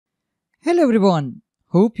Hello everyone,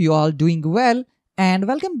 hope you all doing well and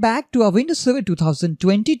welcome back to our Windows Server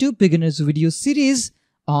 2022 beginners video series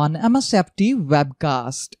on MSFT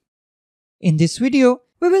webcast. In this video,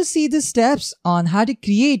 we will see the steps on how to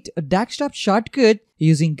create a desktop shortcut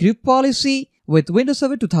using group policy with Windows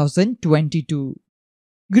Server 2022.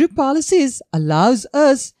 Group policies allows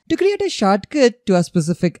us to create a shortcut to a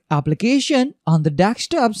specific application on the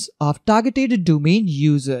desktops of targeted domain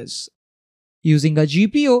users. Using a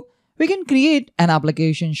GPO, we can create an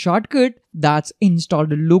application shortcut that's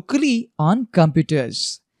installed locally on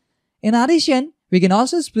computers. In addition, we can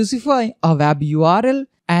also specify a web URL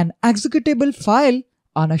and executable file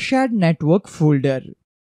on a shared network folder.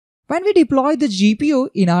 When we deploy the GPO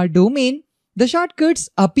in our domain, the shortcuts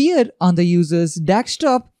appear on the user's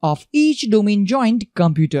desktop of each domain-joined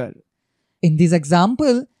computer. In this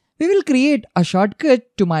example, we will create a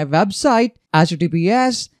shortcut to my website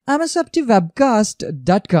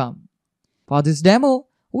https://msfpwebcast.com. For this demo,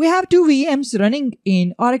 we have two VMs running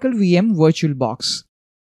in Oracle VM VirtualBox.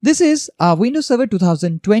 This is our Windows Server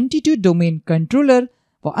 2022 domain controller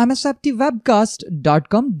for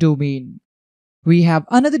msfpwebcast.com domain. We have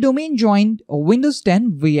another domain joined a Windows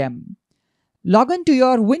 10 VM. Log on to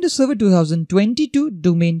your Windows Server 2022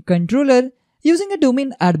 domain controller using a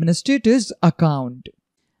domain administrator's account.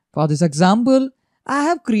 For this example, I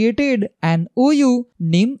have created an OU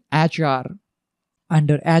named HR.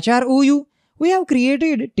 Under HR OU, we have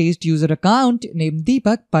created a test user account named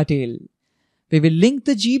Deepak Patel. We will link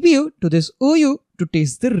the GPU to this OU to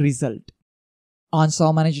test the result. On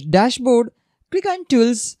SOA Managed dashboard, click on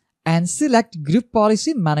Tools and select Group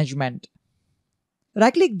Policy Management.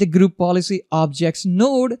 Right-click the Group Policy Objects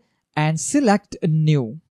node and select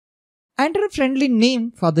New. Enter a friendly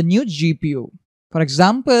name for the new GPU. For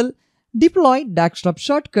example, Deploy Desktop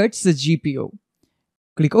Shortcuts GPU.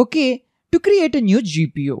 Click OK to create a new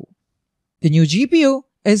GPU. The new GPU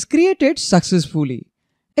is created successfully.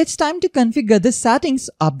 It's time to configure the settings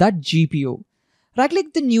of that GPU.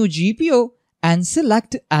 Right-click the new GPU and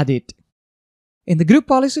select Edit. In the Group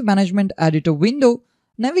Policy Management Editor window,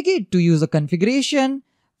 navigate to User Configuration,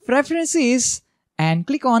 Preferences, and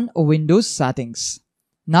click on Windows Settings.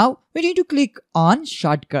 Now we need to click on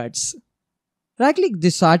Shortcuts. Right-click the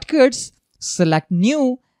shortcuts, select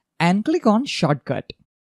New, and click on Shortcut.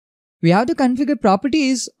 We have to configure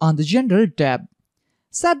properties on the General tab.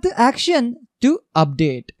 Set the action to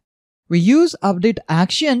Update. We use Update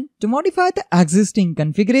action to modify the existing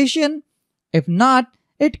configuration. If not,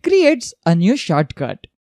 it creates a new shortcut.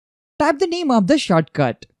 Type the name of the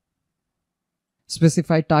shortcut.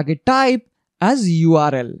 Specify target type as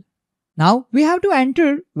URL. Now we have to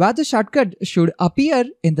enter where the shortcut should appear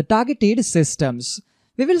in the targeted systems.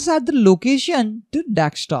 We will set the location to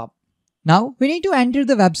desktop. Now we need to enter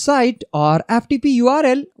the website or FTP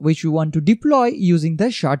URL which we want to deploy using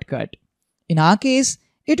the shortcut. In our case,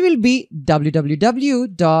 it will be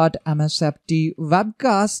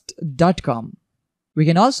www.msfpwebcast.com. We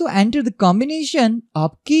can also enter the combination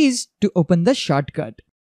of keys to open the shortcut.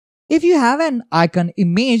 If you have an icon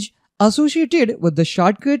image associated with the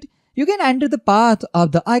shortcut, you can enter the path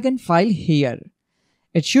of the icon file here.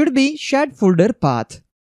 It should be shared folder path.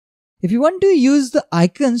 If you want to use the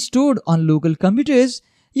icon stored on local computers,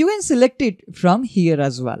 you can select it from here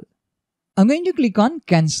as well. I'm going to click on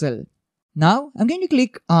Cancel. Now I'm going to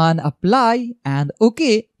click on Apply and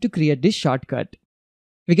OK to create this shortcut.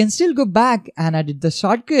 We can still go back and edit the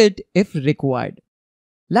shortcut if required.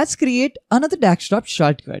 Let's create another desktop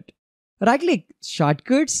shortcut. Right-click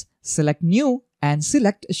Shortcuts, select New and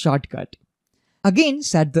select Shortcut. Again,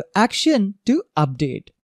 set the action to Update.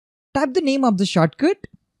 Type the name of the shortcut.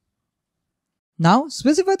 Now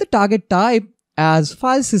specify the target type as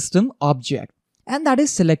File System Object, and that is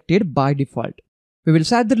selected by default. We will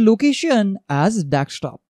set the location as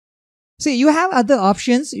desktop. See, you have other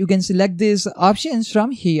options. You can select these options from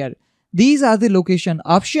here. These are the location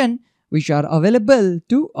options which are available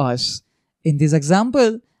to us. In this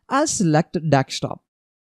example, I'll select desktop.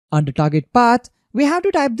 Under target path, we have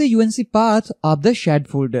to type the UNC path of the shared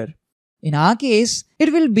folder. In our case,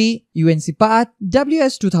 it will be UNC path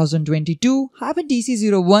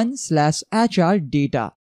ws2022-tc01/HR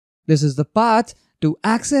data. This is the path to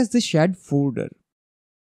access the shared folder.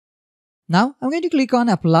 Now I'm going to click on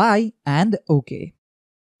Apply and OK.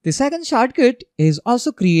 The second shortcut is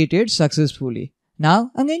also created successfully.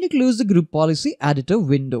 Now I'm going to close the Group Policy Editor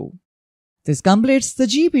window. This completes the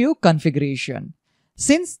GPU configuration.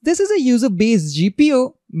 Since this is a user-based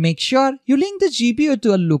GPU, make sure you link the GPU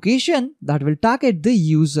to a location that will target the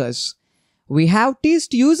users. We have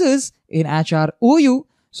test users in HR OU,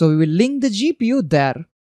 so we will link the GPU there.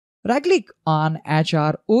 Right-click on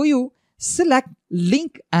HR OU, select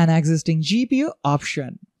Link an existing GPO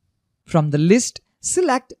option. From the list,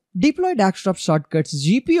 select Deploy Desktop Shortcuts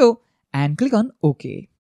GPO and click on OK.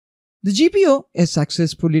 The GPO is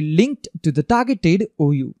successfully linked to the targeted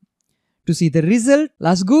OU. To see the result,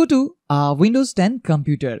 let's go to our Windows 10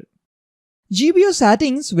 computer. GPO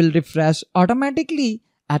settings will refresh automatically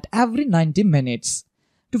at every 90 minutes.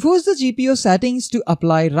 To force the GPO settings to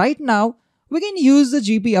apply right now, we can use the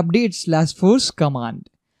gpupdate/force command.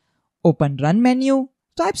 Open Run menu,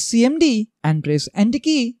 type CMD and press Enter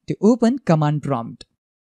key to open command prompt.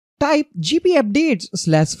 Type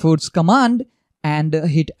gpupdate/force command and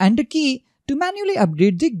hit Enter key to manually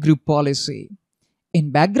update the group policy. In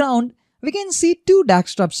background, we can see two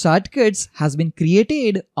desktop shortcuts has been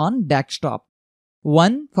created on desktop.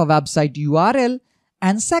 One for website URL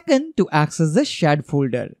and second to access the shared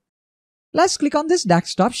folder. Let's click on this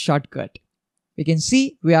desktop shortcut. We can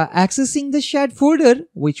see we are accessing the shared folder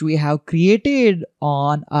which we have created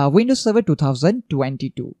on Windows Server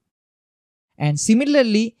 2022. And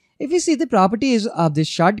similarly, if we see the properties of this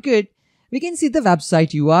shortcut, we can see the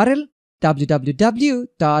website URL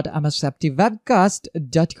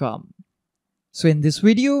www.msfpwebcast.com. So in this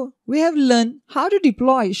video, we have learned how to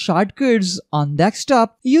deploy shortcuts on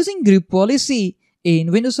desktop using group policy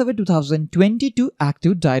in Windows Server 2022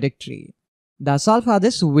 Active Directory. That's all for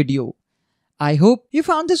this video. I hope you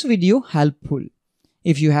found this video helpful.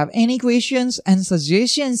 If you have any questions and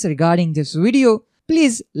suggestions regarding this video,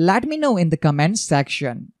 please let me know in the comments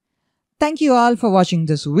section. Thank you all for watching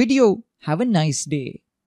this video. Have a nice day.